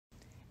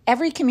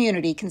Every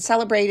community can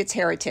celebrate its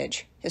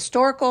heritage: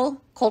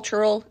 historical,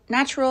 cultural,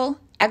 natural,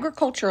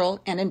 agricultural,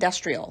 and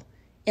industrial.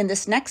 In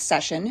this next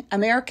session,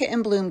 America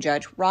in Bloom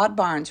Judge Rod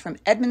Barnes from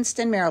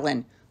Edmonston,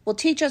 Maryland, will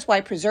teach us why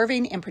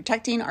preserving and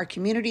protecting our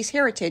community's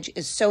heritage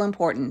is so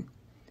important.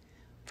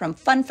 From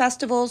fun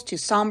festivals to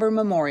somber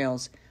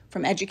memorials,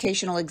 from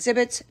educational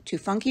exhibits to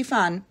funky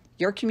fun,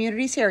 your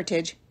community's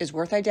heritage is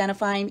worth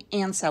identifying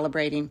and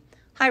celebrating.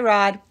 Hi,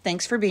 Rod.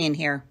 Thanks for being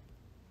here.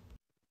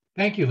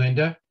 Thank you,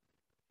 Linda.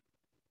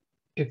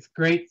 It's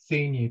great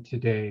seeing you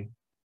today.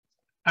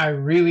 I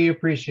really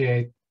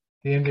appreciate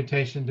the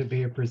invitation to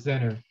be a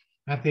presenter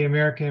at the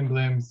America in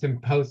Bloom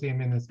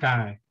Symposium in the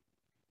Sky.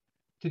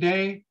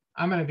 Today,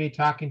 I'm going to be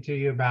talking to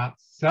you about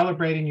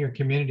celebrating your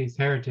community's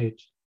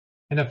heritage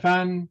in a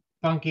fun,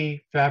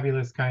 funky,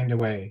 fabulous kind of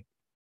way.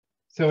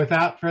 So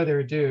without further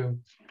ado,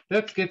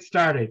 let's get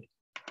started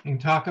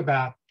and talk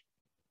about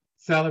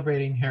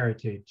celebrating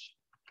heritage.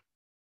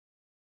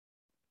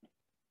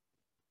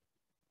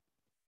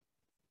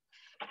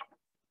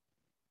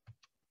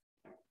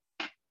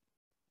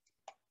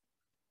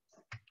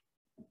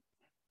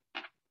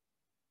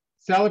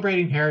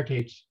 Celebrating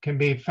heritage can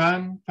be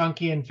fun,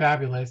 funky, and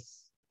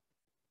fabulous.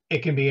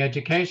 It can be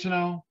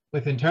educational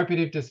with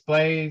interpretive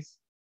displays,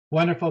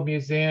 wonderful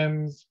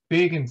museums,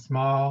 big and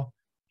small,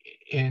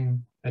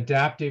 in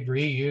adaptive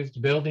reused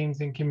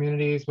buildings and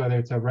communities, whether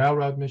it's a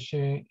railroad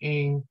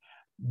machining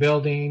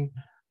building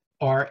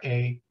or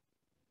a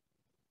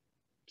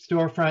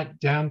storefront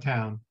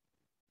downtown.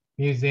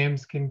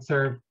 Museums can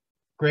serve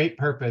great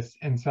purpose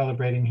in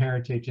celebrating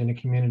heritage in a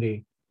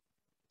community.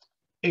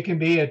 It can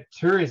be a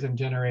tourism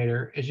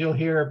generator, as you'll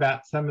hear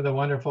about some of the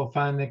wonderful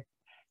fun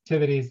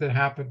activities that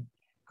happen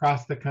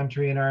across the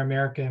country in our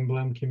America in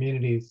Bloom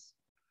communities.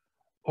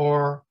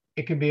 Or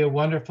it can be a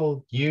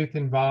wonderful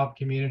youth-involved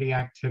community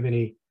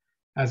activity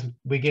as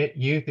we get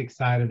youth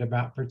excited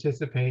about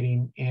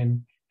participating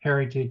in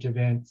heritage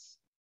events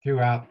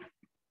throughout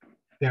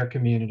their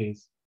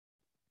communities.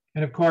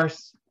 And of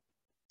course,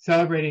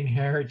 celebrating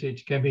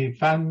heritage can be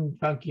fun,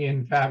 funky,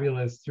 and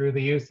fabulous through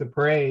the use of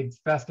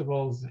parades,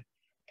 festivals,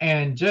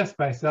 and just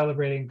by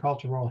celebrating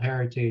cultural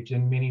heritage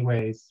in many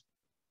ways.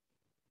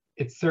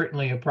 It's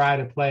certainly a pride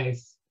of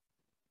place,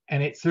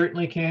 and it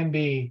certainly can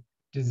be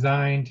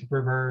designed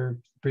to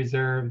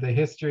preserve the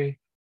history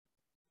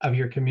of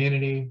your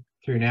community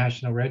through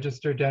National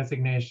Register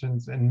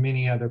designations and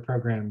many other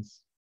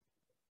programs.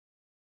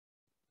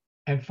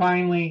 And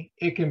finally,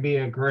 it can be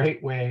a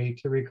great way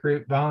to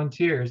recruit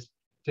volunteers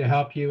to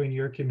help you in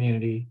your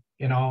community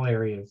in all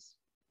areas.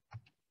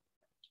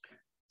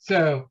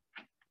 So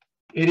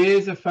it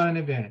is a fun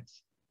event,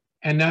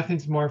 and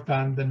nothing's more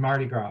fun than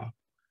Mardi Gras.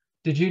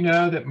 Did you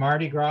know that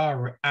Mardi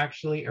Gras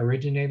actually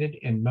originated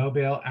in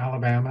Mobile,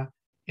 Alabama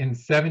in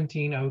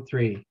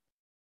 1703?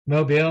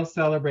 Mobile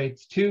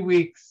celebrates 2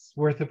 weeks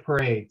worth of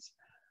parades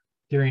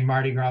during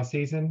Mardi Gras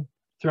season,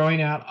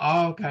 throwing out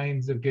all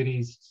kinds of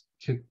goodies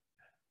to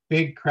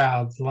big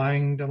crowds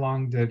lined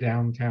along the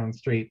downtown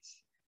streets.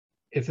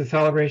 It's a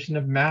celebration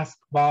of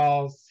masked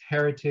balls,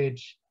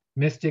 heritage,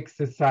 mystic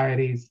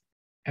societies,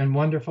 and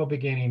wonderful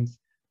beginnings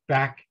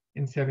back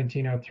in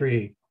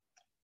 1703.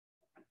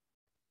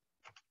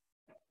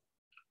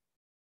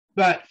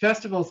 But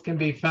festivals can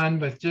be fun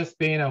with just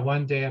being a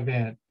one-day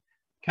event.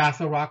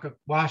 Castle Rock,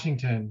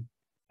 Washington,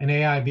 an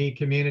AIB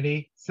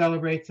community,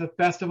 celebrates a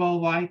festival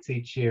of lights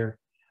each year.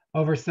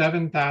 Over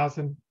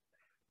 7,000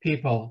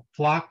 people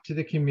flock to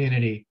the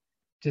community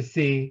to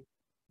see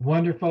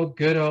wonderful,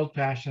 good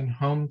old-fashioned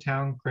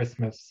hometown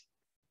Christmas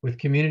with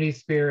community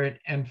spirit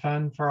and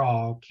fun for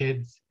all,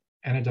 kids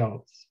and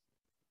adults.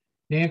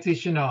 Nancy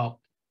Chenault,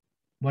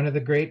 one of the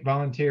great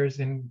volunteers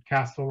in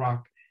Castle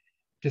Rock,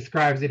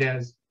 describes it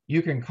as,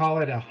 you can call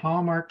it a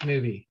Hallmark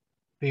movie.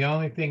 The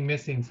only thing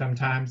missing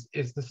sometimes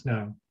is the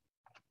snow.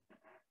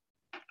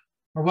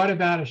 Or what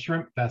about a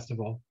shrimp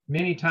festival?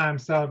 Many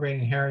times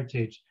celebrating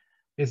heritage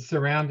is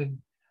surrounded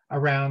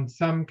around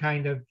some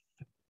kind of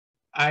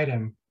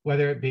item,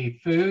 whether it be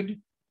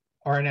food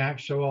or an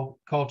actual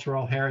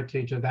cultural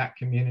heritage of that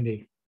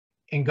community.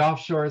 In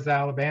Gulf Shores,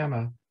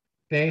 Alabama,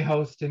 they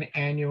host an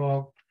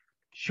annual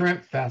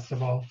shrimp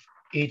festival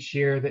each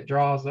year that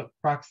draws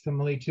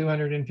approximately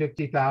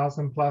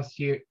 250,000 plus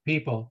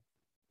people.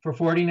 For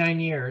 49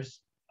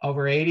 years,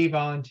 over 80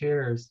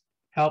 volunteers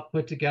help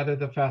put together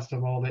the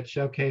festival that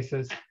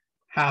showcases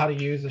how to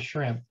use a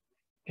shrimp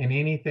in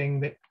anything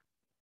that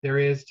there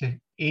is to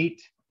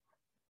eat,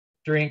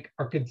 drink,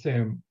 or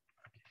consume.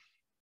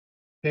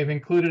 They've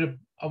included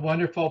a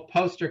wonderful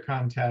poster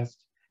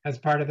contest as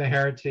part of the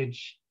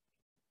heritage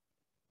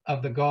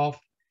of the Gulf.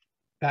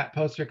 That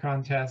poster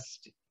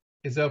contest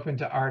is open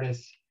to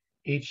artists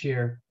each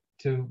year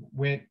to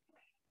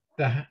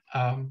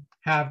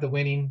have the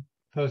winning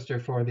poster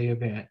for the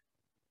event.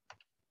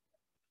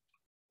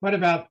 What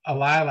about a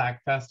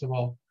lilac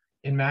festival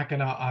in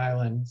Mackinac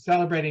Island?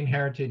 Celebrating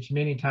heritage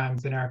many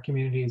times in our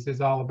communities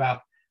is all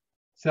about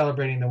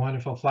celebrating the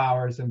wonderful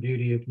flowers and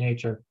beauty of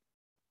nature.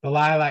 The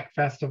Lilac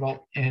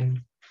Festival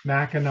in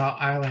Mackinac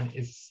Island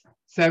is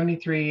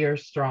 73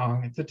 years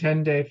strong. It's a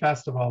 10-day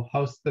festival,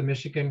 hosts the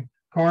Michigan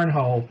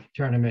Cornhole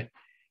Tournament.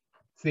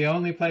 It's the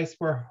only place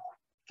where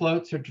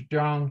floats are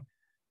drawn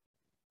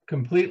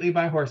completely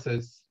by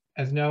horses,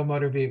 as no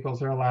motor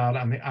vehicles are allowed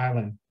on the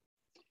island.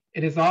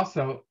 It is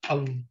also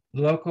a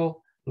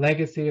local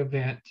legacy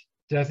event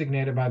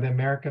designated by the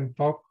American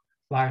Folk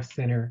Life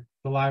Center,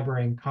 the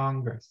Library of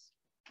Congress.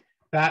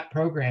 That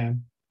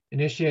program,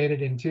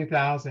 initiated in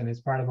 2000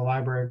 as part of the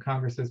Library of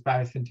Congress's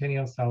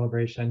bicentennial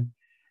celebration,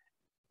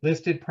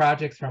 listed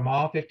projects from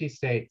all 50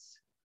 states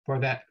for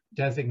that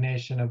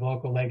designation of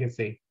local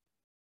legacy.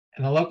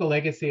 And the local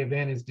legacy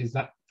event is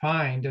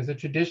defined as a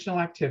traditional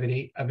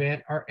activity,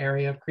 event, or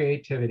area of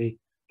creativity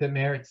that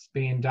merits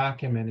being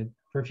documented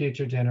for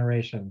future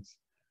generations.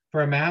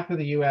 For a map of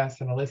the US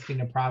and a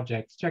listing of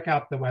projects, check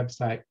out the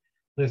website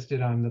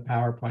listed on the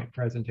PowerPoint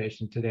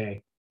presentation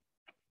today.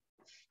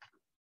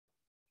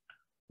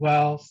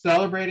 Well,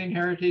 celebrating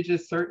heritage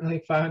is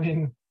certainly fun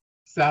in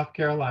South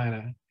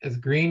Carolina, as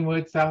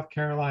Greenwood, South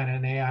Carolina,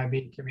 an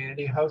AIB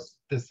community hosts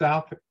the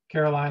South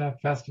Carolina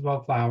Festival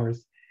of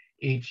Flowers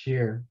each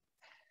year.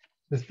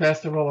 This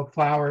Festival of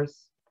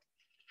Flowers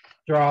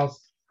draws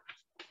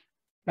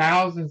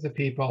thousands of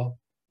people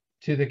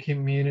to the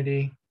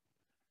community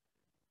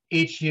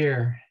each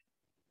year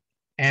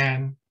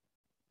and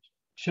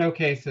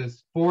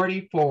showcases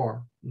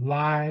 44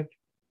 live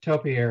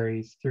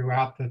topiaries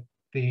throughout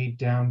the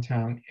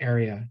downtown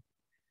area.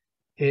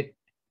 It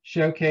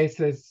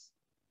showcases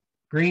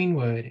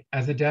Greenwood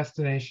as a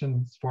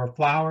destination for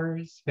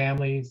flowers,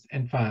 families,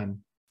 and fun.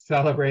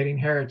 Celebrating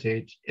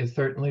heritage is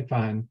certainly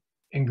fun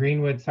in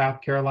Greenwood,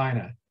 South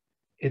Carolina.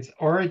 Its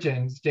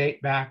origins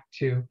date back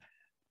to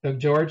the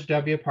George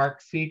W.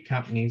 Park Seed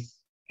Company's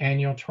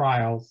annual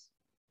trials,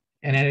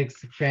 and it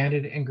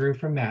expanded and grew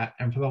from that,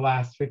 and for the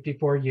last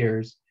 54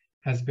 years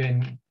has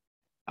been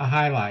a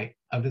highlight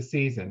of the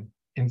season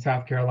in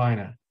South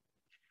Carolina.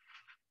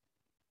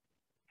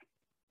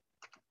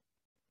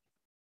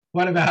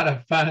 What about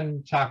a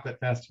fun chocolate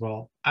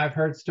festival? I've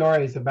heard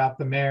stories about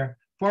the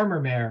former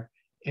mayor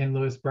in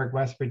Lewisburg,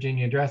 West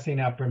Virginia,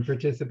 dressing up and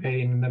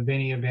participating in the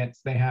many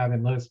events they have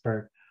in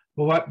Lewisburg.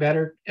 Well, what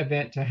better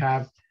event to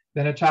have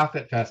than a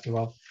chocolate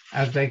festival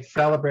as they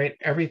celebrate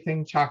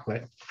everything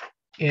chocolate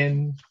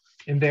in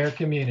their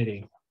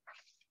community.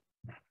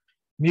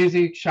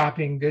 Music,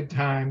 shopping, good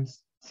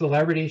times,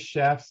 celebrity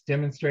chefs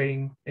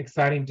demonstrating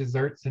exciting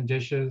desserts and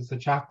dishes, a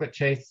chocolate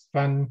chase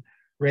fun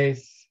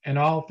race, and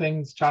all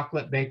things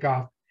chocolate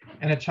bake-off,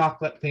 and a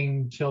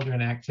chocolate-themed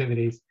children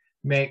activities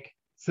make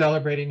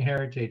celebrating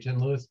heritage in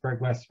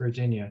Lewisburg, West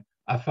Virginia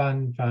a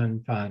fun,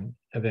 fun, fun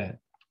event.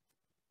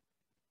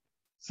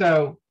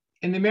 So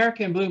in the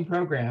America in Bloom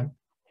program,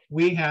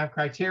 we have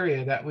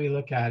criteria that we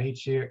look at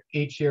each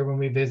year when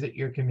we visit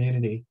your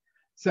community.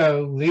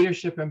 So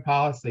leadership and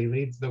policy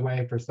leads the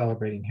way for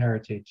celebrating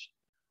heritage.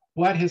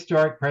 What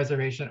historic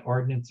preservation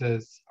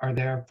ordinances are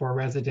there for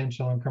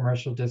residential and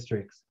commercial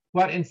districts?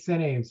 What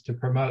incentives to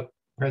promote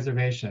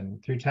preservation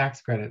through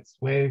tax credits,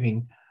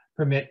 waiving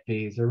permit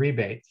fees or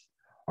rebates?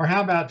 Or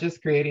how about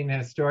just creating a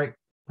historic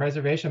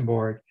preservation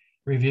board,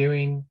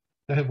 reviewing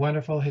the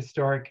wonderful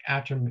historic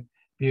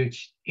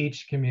attributes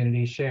each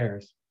community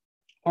shares?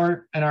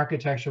 Or an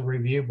architectural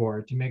review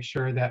board to make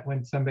sure that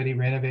when somebody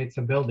renovates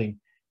a building,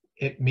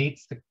 it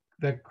meets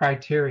the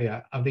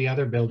criteria of the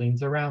other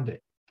buildings around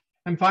it.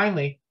 And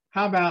finally,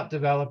 how about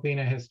developing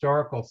a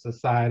historical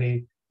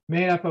society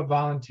made up of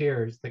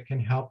volunteers that can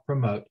help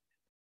promote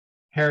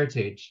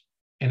heritage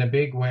in a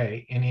big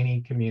way in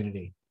any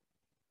community?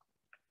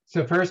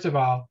 So first of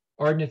all,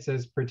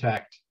 ordinances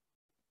protect.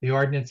 The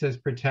ordinances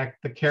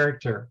protect the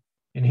character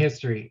and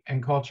history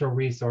and cultural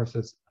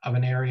resources of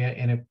an area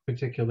in a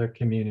particular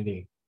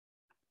community.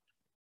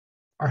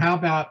 Or how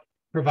about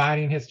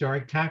providing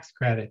historic tax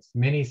credits?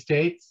 Many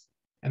states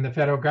and the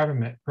federal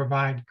government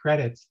provide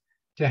credits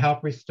to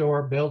help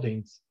restore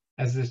buildings.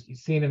 As is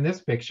seen in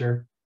this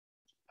picture,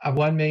 a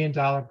 $1 million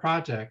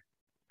project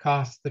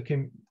cost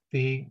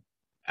the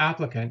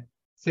applicant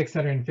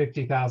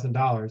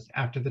 $650,000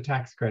 after the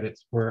tax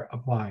credits were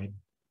applied.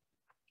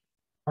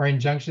 Or in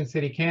Junction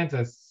City,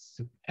 Kansas,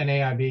 an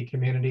AIB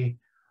community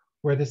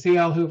where the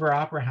C.L. Hoover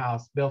Opera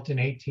House, built in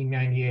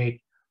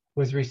 1898,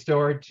 was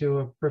restored to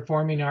a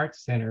performing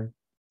arts center,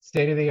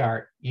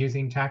 state-of-the-art,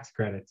 using tax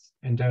credits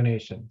and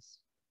donations.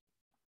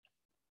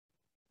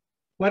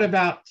 What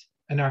about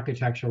an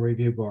architectural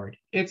review board?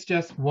 It's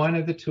just one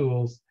of the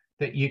tools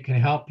that can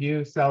help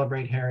you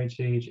celebrate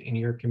heritage in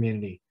your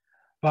community.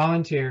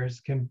 Volunteers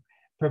can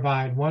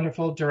provide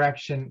wonderful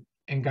direction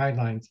and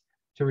guidelines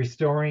to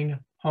restoring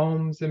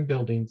homes and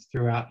buildings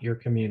throughout your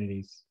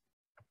communities.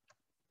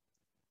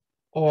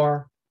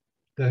 Or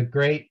the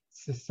great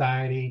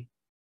society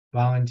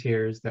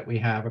volunteers that we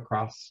have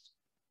across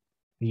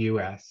the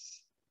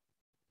US.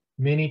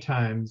 Many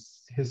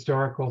times,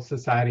 historical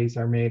societies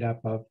are made up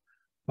of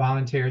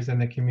volunteers in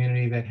the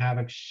community that have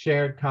a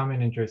shared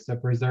common interest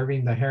of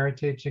preserving the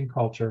heritage and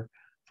culture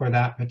for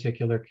that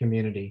particular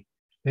community.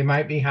 They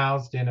might be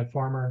housed in a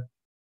former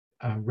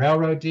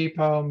railroad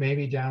depot,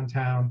 maybe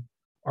downtown,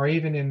 or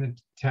even in the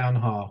town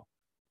hall.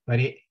 but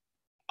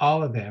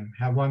all of them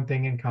have one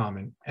thing in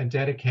common, a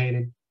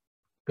dedicated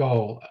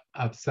goal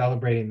of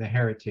celebrating the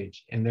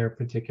heritage in their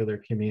particular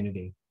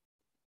community.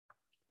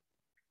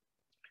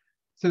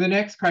 So the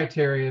next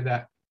criteria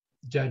that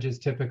judges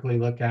typically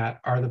look at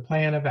are the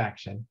plan of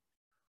action.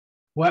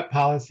 What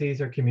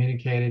policies are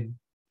communicated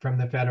from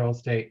the federal,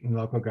 state, and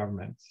local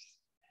governments?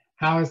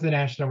 How is the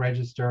National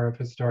Register of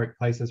Historic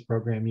Places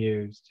program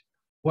used?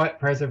 What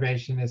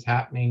preservation is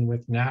happening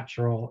with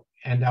natural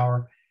and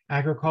our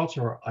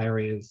agricultural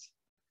areas?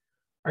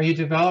 Are you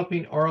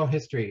developing oral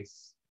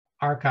histories,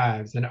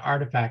 archives, and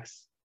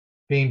artifacts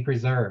being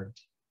preserved?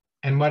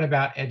 And what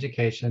about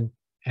education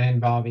and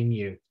involving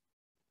youth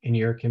in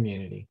your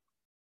community?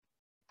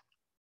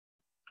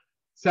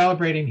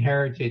 Celebrating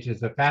heritage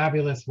is a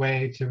fabulous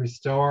way to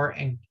restore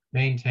and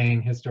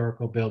maintain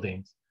historical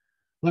buildings.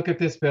 Look at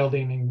this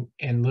building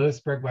in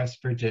Lewisburg, West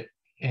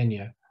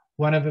Virginia,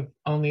 one of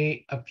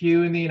only a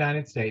few in the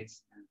United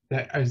States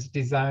that is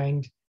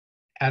designed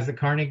as a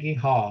Carnegie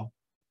Hall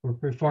where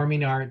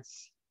performing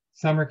arts,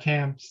 summer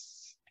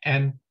camps,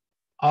 and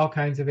all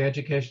kinds of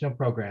educational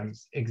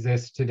programs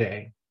exist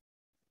today.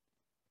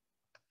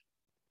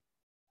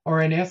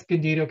 Or in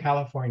Escondido,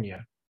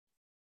 California,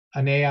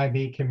 an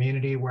AIB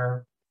community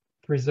where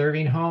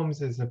preserving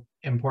homes is an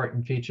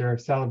important feature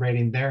of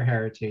celebrating their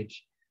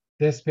heritage.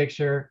 This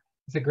picture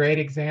is a great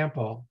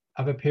example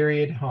of a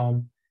period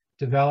home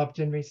developed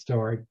and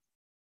restored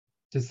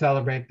to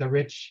celebrate the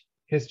rich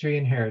history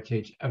and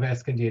heritage of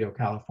Escondido,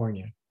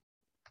 California.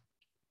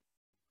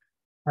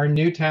 Or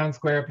Newtown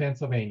Square,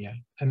 Pennsylvania,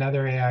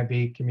 another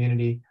AIB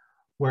community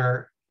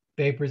where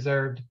they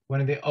preserved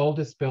one of the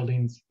oldest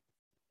buildings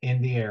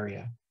in the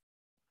area.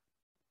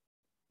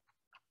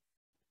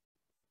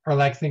 Or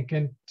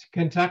Lexington,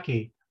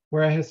 Kentucky,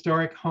 where a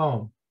historic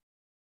home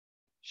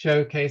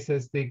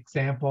showcases the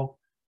example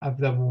of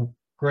the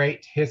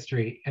great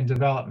history and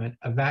development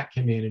of that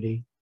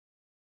community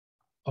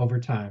over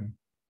time.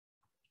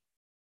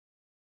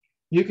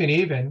 You can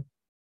even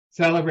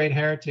celebrate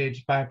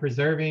heritage by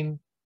preserving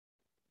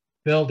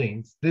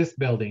buildings, this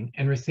building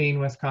in Racine,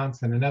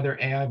 Wisconsin, another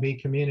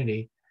AIB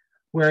community,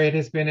 where it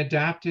has been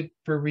adapted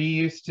for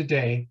reuse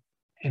today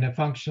in a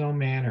functional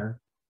manner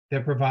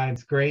that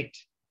provides great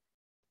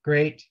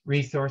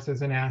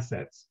resources and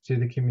assets to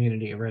the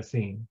community of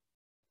Racine.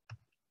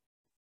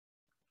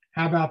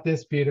 How about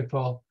this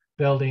beautiful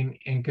building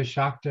in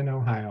Coshocton,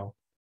 Ohio?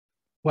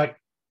 What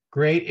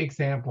great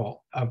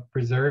example of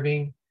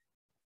preserving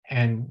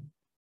and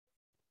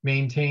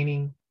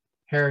maintaining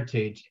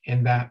heritage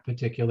in that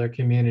particular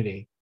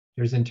community.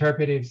 There's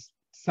interpretive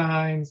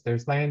signs,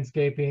 there's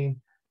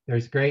landscaping,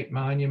 there's great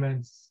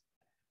monuments.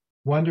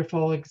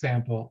 Wonderful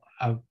example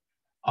of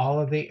all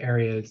of the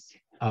areas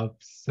of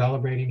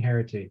celebrating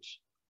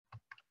heritage.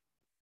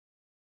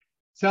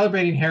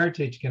 Celebrating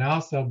heritage can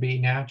also be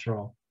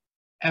natural.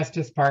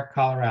 Estes Park,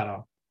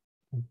 Colorado,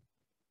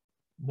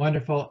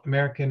 wonderful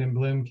American in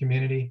Bloom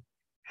community,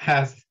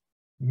 has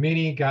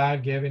many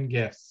God-given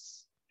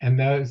gifts, and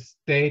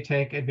they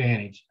take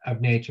advantage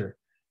of nature.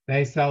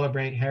 They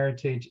celebrate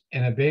heritage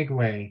in a big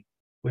way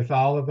with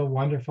all of the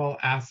wonderful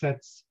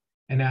assets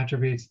and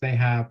attributes they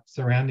have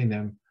surrounding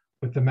them,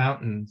 with the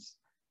mountains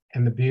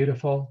and the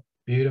beautiful,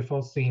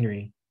 beautiful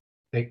scenery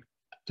that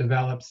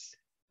develops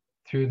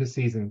through the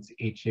seasons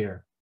each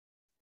year.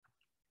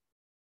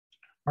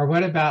 Or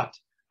what about,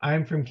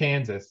 I'm from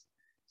Kansas,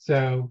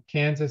 so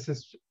Kansas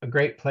is a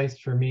great place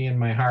for me in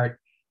my heart,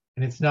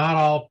 and it's not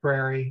all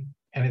prairie,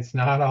 and it's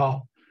not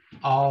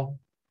all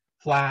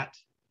flat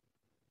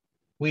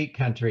wheat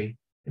country.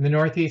 In the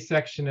northeast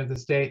section of the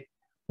state,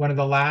 one of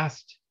the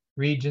last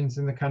regions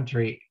in the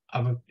country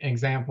of an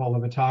example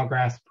of a tall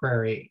grass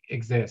prairie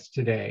exists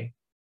today.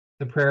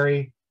 The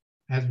prairie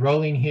has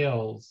rolling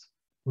hills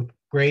with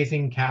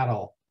grazing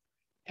cattle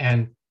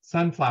and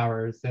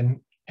sunflowers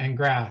and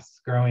grass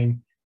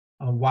growing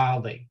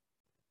wildly.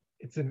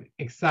 It's an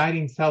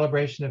exciting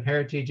celebration of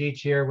heritage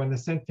each year when the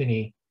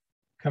symphony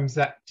comes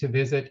up to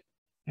visit,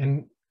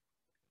 and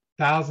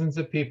thousands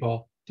of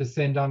people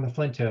descend on the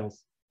Flint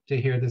Hills to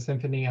hear the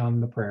symphony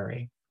on the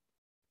prairie.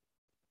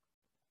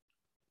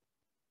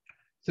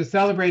 So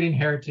celebrating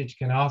heritage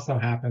can also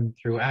happen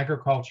through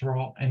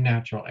agricultural and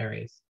natural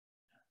areas.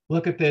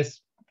 Look at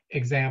this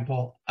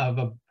example of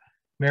an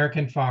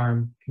American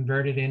farm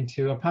converted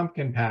into a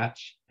pumpkin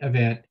patch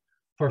event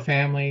for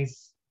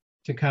families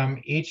to come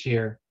each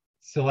year,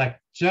 select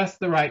just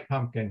the right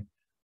pumpkin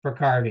for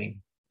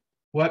carving.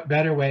 What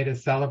better way to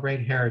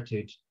celebrate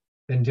heritage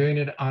than doing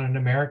it on an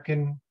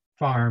American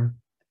farm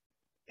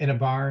in a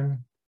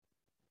barn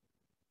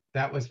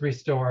that was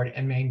restored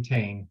and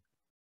maintained?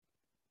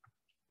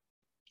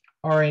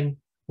 Or in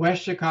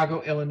West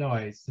Chicago,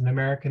 Illinois, an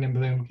American in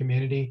Bloom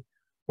community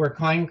where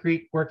Klein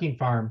Creek Working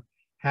Farm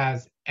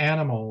has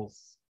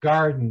animals,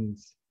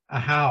 gardens, a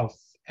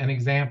house, and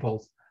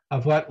examples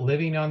of what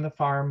living on the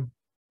farm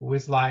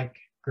was like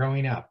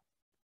growing up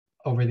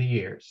over the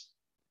years.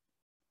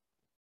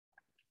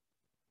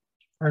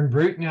 Or in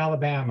Bruton,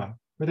 Alabama,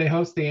 where they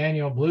host the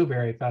annual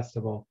Blueberry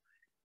Festival,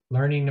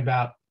 learning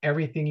about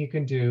everything you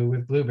can do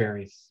with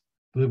blueberries.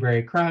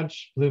 blueberry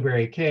crunch,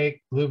 blueberry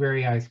cake,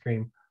 blueberry ice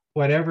cream,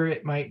 whatever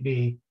it might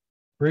be,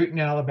 Brewton,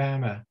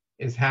 Alabama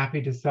is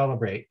happy to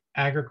celebrate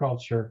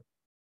agriculture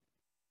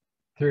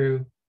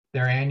through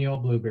their annual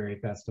Blueberry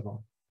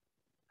Festival.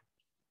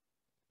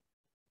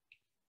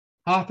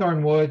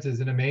 Hawthorne Woods is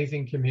an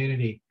amazing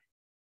community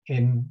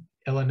in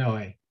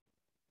Illinois.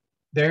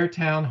 Their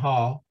town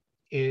hall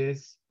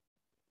is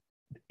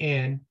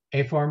in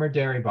a former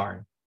dairy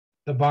barn.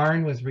 The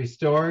barn was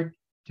restored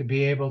to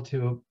be able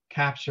to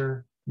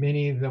capture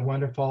many of the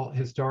wonderful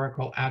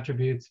historical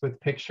attributes with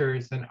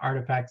pictures and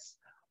artifacts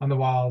on the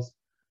walls,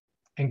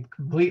 and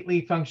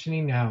completely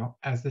functioning now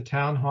as the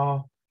town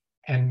hall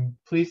and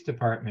police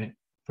department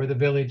for the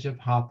village of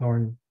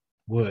Hawthorne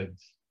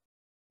Woods.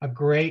 A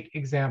great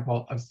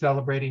example of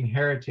celebrating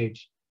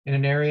heritage in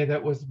an area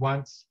that was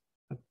once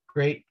a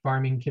great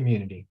farming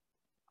community.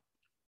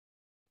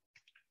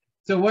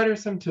 So what are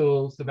some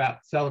tools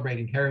about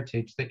celebrating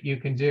heritage that you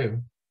can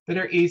do that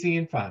are easy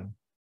and fun?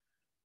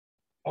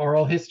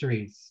 Oral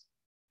histories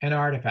and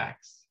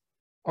artifacts.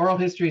 Oral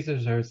histories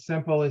are as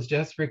simple as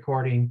just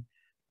recording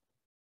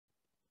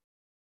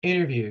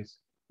interviews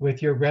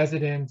with your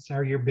residents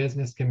or your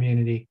business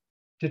community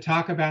to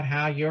talk about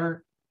how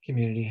your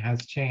community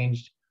has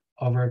changed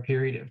over a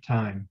period of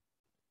time.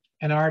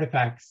 And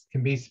artifacts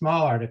can be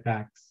small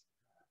artifacts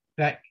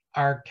that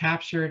are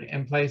captured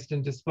and placed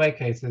in display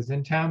cases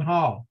in town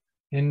hall,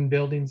 in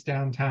buildings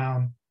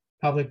downtown,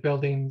 public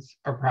buildings,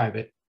 or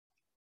private.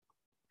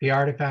 The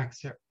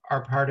artifacts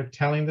are part of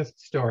telling the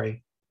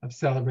story of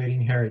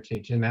celebrating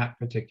heritage in that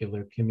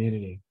particular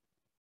community.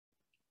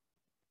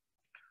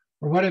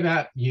 Or what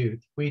about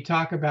youth? We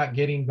talk about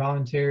getting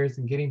volunteers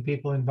and getting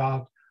people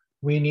involved.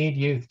 We need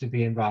youth to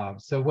be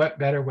involved. So what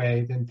better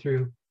way than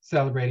through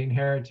celebrating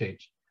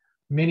heritage?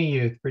 Many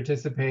youth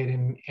participate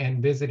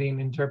in visiting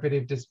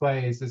interpretive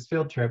displays as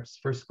field trips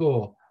for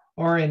school.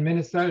 Or in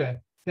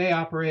Minnesota, they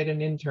operate an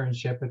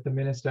internship at the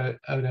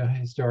Minnesota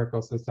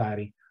Historical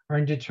Society. Or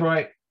in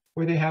Detroit,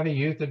 where they have a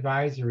youth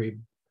advisory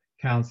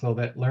council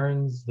that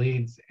learns,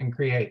 leads, and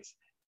creates,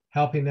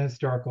 helping the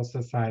Historical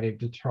Society of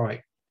Detroit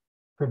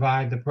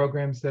provide the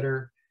programs that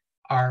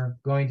are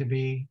going to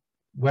be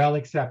well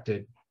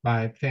accepted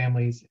by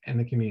families and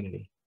the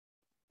community.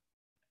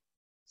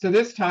 So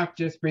this talk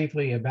just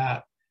briefly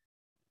about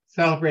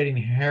celebrating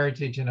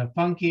heritage in a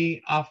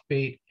funky,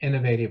 offbeat,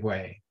 innovative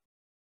way.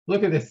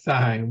 Look at this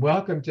sign,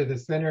 welcome to the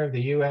center of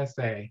the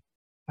USA.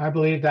 I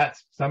believe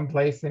that's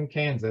someplace in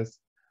Kansas,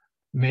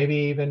 maybe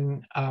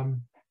even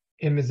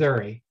in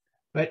Missouri.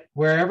 But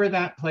wherever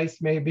that place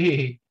may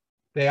be,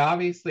 they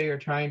obviously are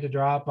trying to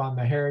draw upon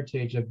the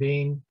heritage of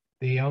being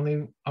the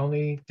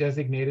only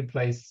designated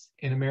place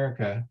in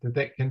America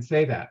that can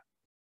say that.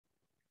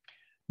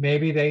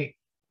 Maybe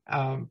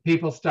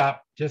people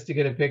stop just to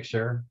get a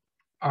picture,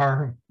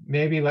 or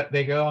maybe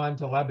they go on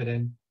to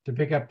Lebanon to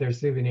pick up their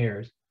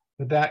souvenirs.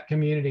 But that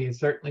community is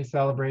certainly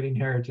celebrating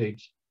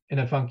heritage in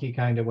a funky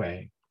kind of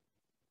way.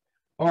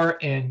 Or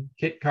in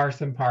Kit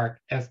Carson Park,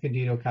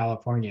 Escondido,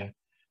 California,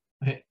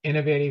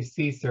 innovative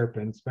sea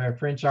serpents by a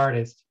French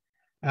artist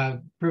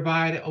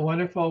provide a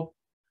wonderful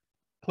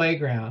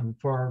playground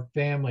for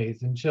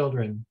families and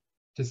children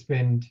to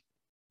spend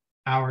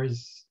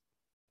hours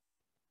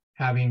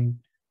having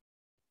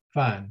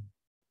fun.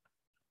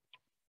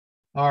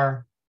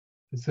 Or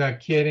as a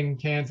kid in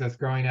Kansas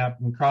growing up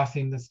and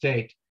crossing the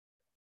state,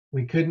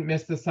 we couldn't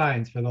miss the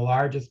signs for the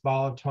largest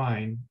ball of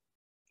twine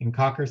in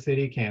Cocker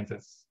City,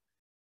 Kansas.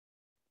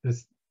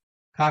 This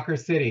Cocker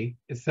City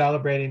is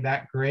celebrating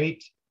that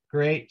great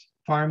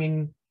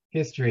farming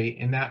history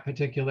in that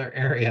particular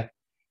area.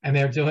 And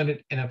they're doing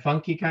it in a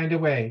funky kind of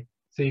way,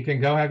 so you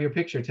can go have your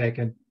picture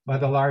taken by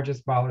the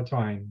largest ball of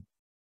twine.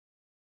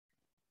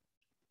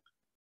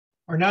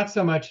 Or not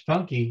so much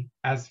funky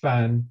as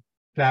fun,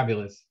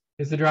 fabulous,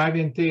 is the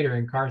drive-in theater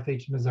in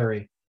Carthage,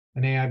 Missouri,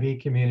 an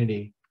AIB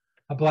community.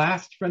 A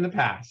blast from the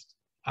past.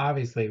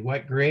 Obviously,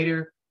 what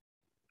greater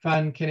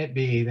fun can it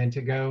be than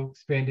to go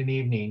spend an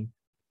evening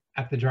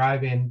at the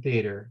drive-in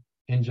theater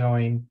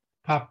enjoying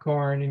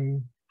popcorn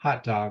and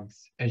hot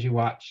dogs as you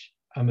watch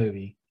a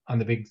movie on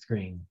the big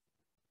screen?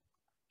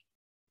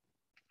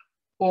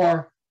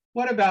 Or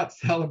what about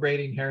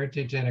celebrating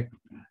heritage in a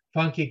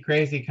funky,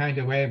 crazy kind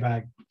of way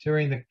by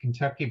touring the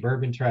Kentucky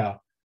Bourbon Trail?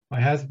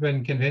 My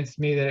husband convinced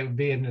me that it would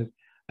be an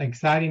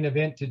exciting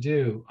event to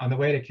do on the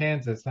way to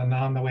Kansas and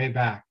on the way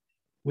back.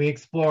 We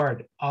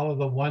explored all of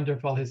the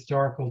wonderful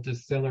historical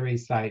distillery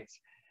sites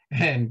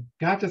and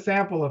got to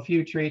sample a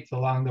few treats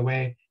along the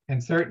way.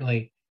 And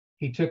certainly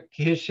he took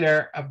his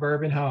share of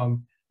bourbon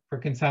home for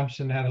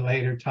consumption at a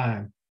later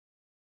time.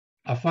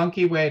 A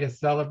funky way to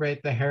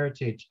celebrate the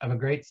heritage of a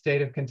great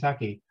state of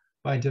Kentucky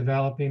by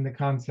developing the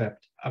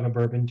concept of a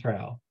bourbon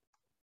trail.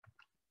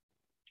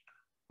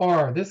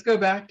 Or let's go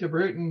back to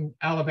Brewton,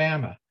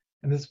 Alabama,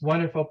 and this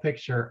wonderful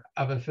picture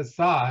of a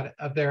facade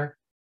of their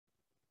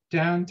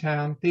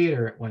downtown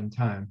theater at one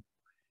time.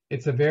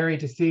 It's a very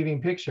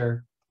deceiving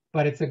picture,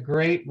 but it's a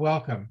great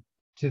welcome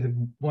to the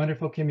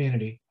wonderful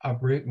community of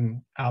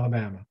Brewton,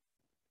 Alabama,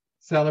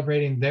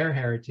 celebrating their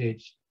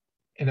heritage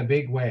in a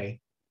big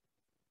way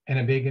and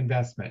a big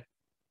investment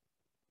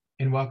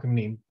in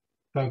welcoming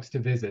folks to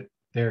visit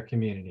their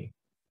community.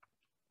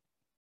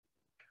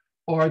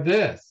 Or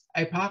this,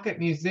 a pocket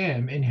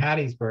museum in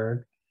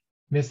Hattiesburg,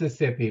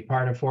 Mississippi,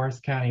 part of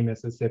Forest County,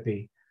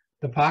 Mississippi.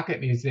 The Pocket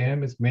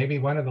Museum is maybe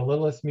one of the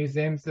littlest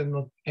museums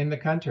in the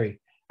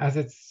country, as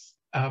its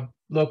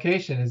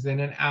location is in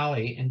an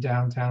alley in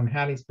downtown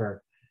Hattiesburg.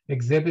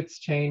 Exhibits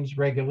change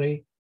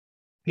regularly.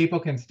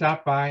 People can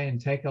stop by and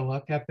take a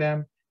look at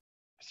them.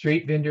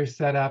 Street vendors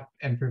set up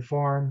and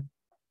perform.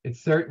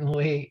 It's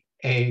certainly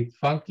a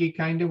funky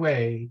kind of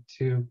way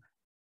to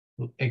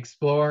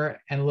explore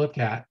and look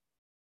at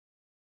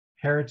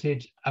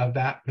heritage of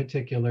that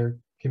particular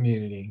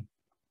community.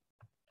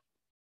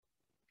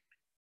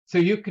 So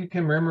you can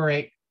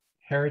commemorate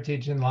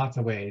heritage in lots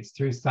of ways,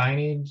 through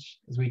signage,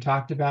 as we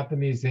talked about the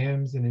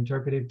museums and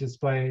interpretive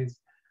displays,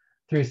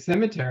 through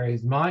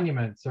cemeteries,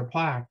 monuments, or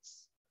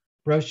plaques,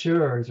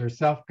 brochures or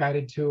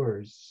self-guided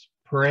tours,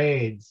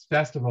 parades,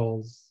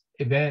 festivals,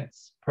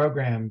 events,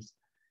 programs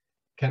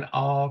can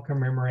all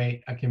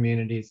commemorate a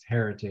community's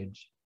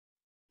heritage.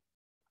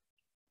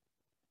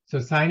 So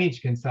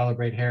signage can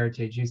celebrate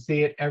heritage. You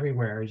see it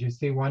everywhere. As you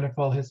see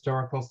wonderful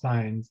historical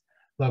signs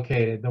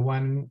located. The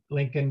one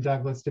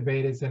Lincoln-Douglas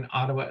debate is in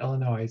Ottawa,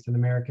 Illinois, in the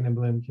American in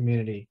Bloom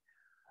community.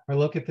 Or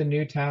look at the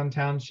Newtown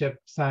Township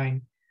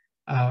sign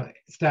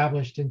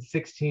established in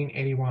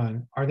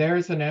 1681. Or there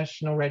is a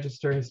National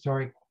Register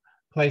Historic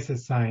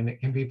Places sign that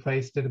can be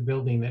placed at a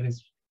building that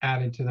is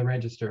added to the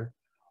register.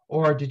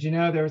 Or did you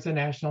know there was a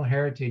National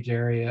Heritage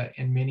Area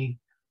in many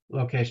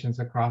locations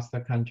across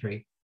the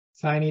country?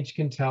 Signage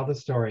can tell the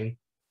story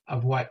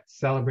of what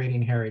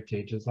celebrating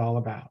heritage is all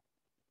about.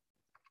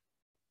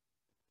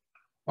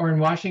 Or in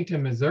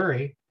Washington,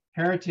 Missouri,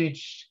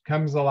 heritage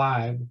comes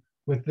alive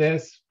with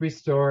this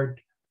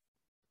restored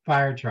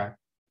fire truck.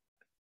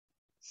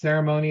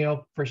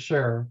 Ceremonial for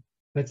sure,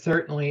 but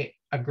certainly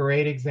a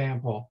great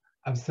example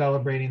of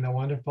celebrating the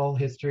wonderful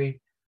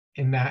history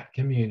in that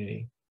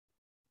community.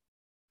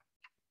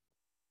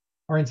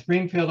 Or in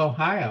Springfield,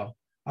 Ohio,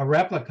 a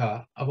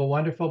replica of a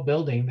wonderful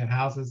building that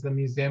houses the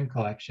museum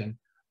collection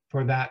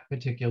for that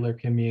particular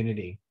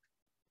community.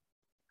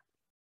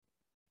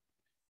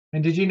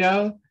 And did you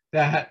know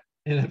that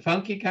in a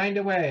funky kind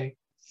of way,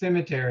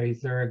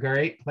 cemeteries are a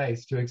great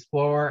place to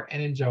explore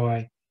and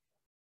enjoy?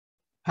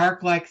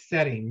 Park-like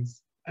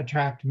settings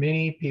attract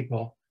many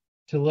people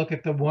to look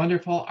at the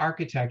wonderful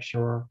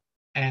architecture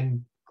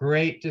and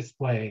great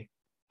display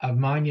of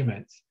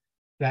monuments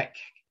that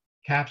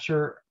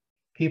capture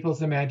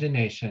people's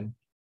imagination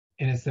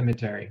in a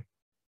cemetery.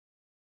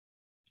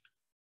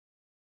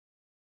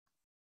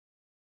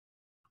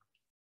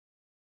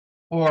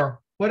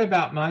 Or what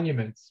about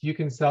monuments? You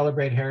can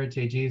celebrate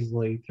heritage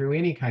easily through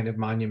any kind of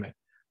monument.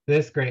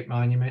 This great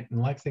monument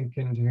in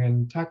Lexington,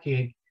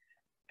 Kentucky,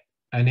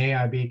 an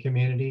AIB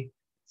community,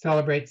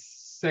 celebrates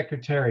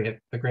Secretariat,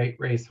 the great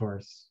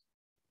racehorse.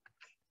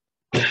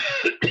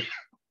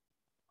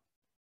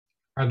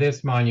 Or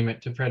this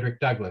monument to Frederick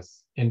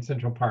Douglass in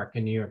Central Park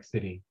in New York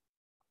City.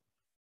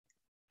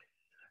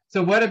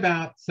 So what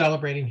about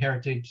celebrating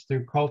heritage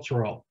through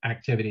cultural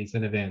activities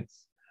and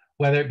events?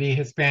 Whether it be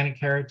Hispanic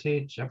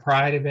heritage, a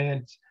Pride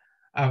event,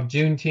 a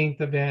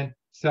Juneteenth event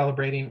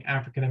celebrating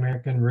African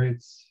American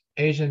roots,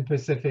 Asian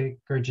Pacific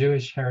or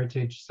Jewish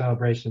heritage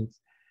celebrations.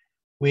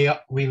 We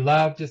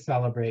love to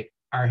celebrate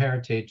our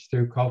heritage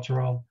through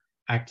cultural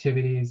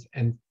activities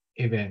and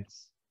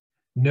events.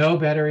 No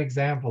better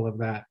example of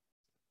that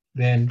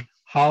than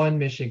Holland,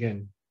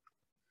 Michigan,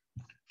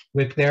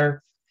 with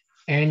their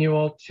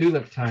annual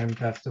Tulip Time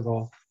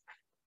Festival.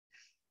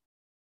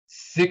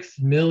 6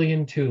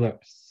 million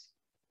tulips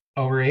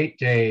over 8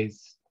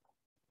 days.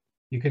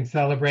 You can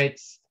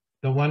celebrate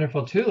the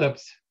wonderful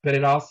tulips, but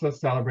it also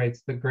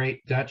celebrates the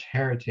great Dutch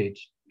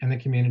heritage and the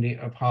community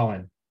of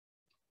Holland.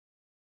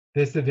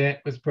 This event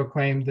was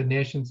proclaimed the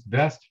nation's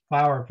best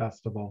flower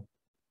festival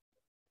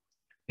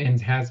and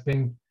has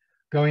been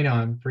going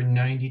on for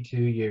 92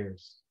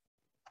 years.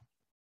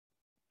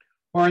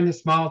 Or in the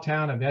small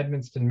town of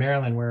Edmonston,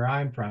 Maryland, where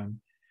I'm from,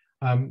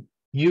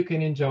 you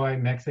can enjoy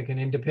Mexican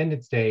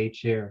Independence Day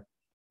each year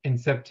in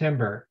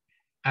September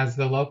as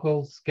the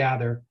locals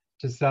gather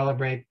to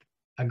celebrate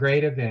a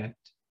great event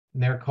in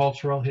their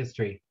cultural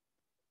history.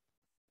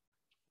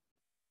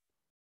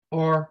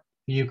 Or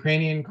the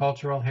Ukrainian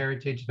Cultural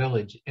Heritage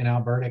Village in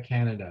Alberta,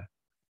 Canada,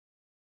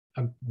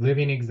 a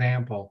living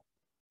example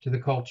to the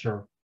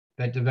culture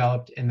that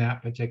developed in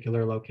that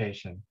particular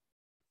location.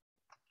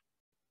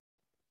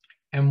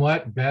 And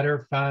what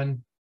better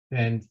fun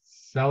than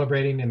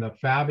celebrating in the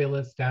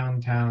fabulous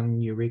downtown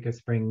Eureka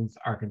Springs,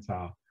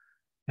 Arkansas,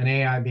 an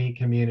AIB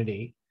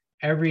community.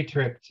 Every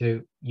trip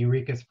to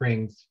Eureka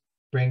Springs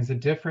brings a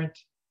different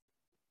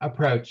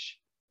approach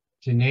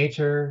to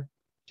nature,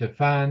 to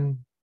fun,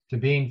 to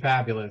being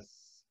fabulous,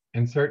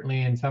 and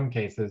certainly in some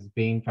cases,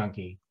 being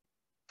funky.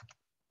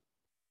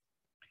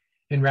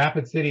 In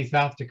Rapid City,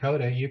 South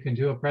Dakota, you can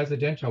do a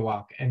presidential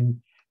walk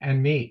and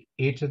meet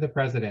each of the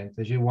presidents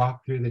as you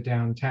walk through the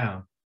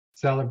downtown,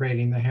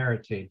 celebrating the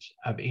heritage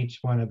of each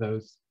one of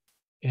those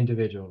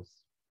individuals.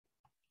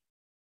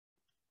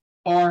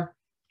 Or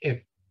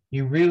if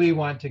you really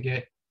want to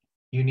get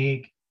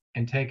unique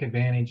and take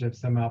advantage of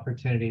some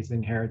opportunities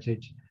in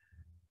heritage,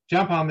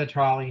 jump on the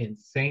trolley in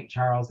St.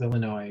 Charles,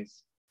 Illinois,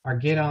 or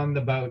get on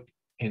the boat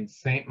in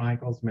St.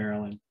 Michael's,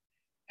 Maryland,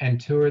 and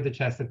tour the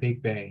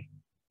Chesapeake Bay.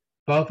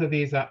 Both of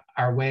these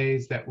are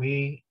ways that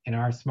we in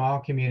our small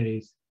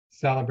communities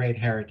celebrate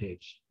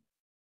heritage.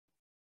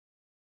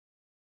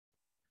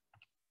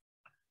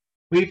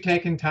 We've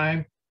taken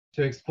time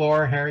to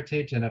explore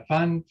heritage in a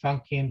fun,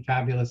 funky, and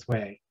fabulous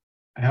way.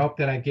 I hope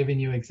that I've given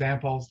you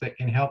examples that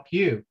can help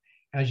you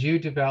as you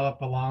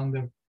develop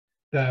along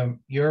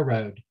your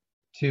road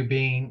to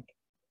being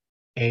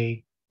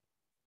a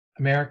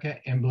America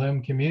in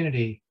Bloom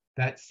community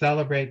that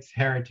celebrates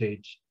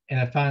heritage in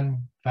a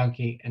fun,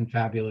 funky, and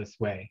fabulous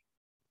way.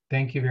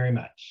 Thank you very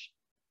much.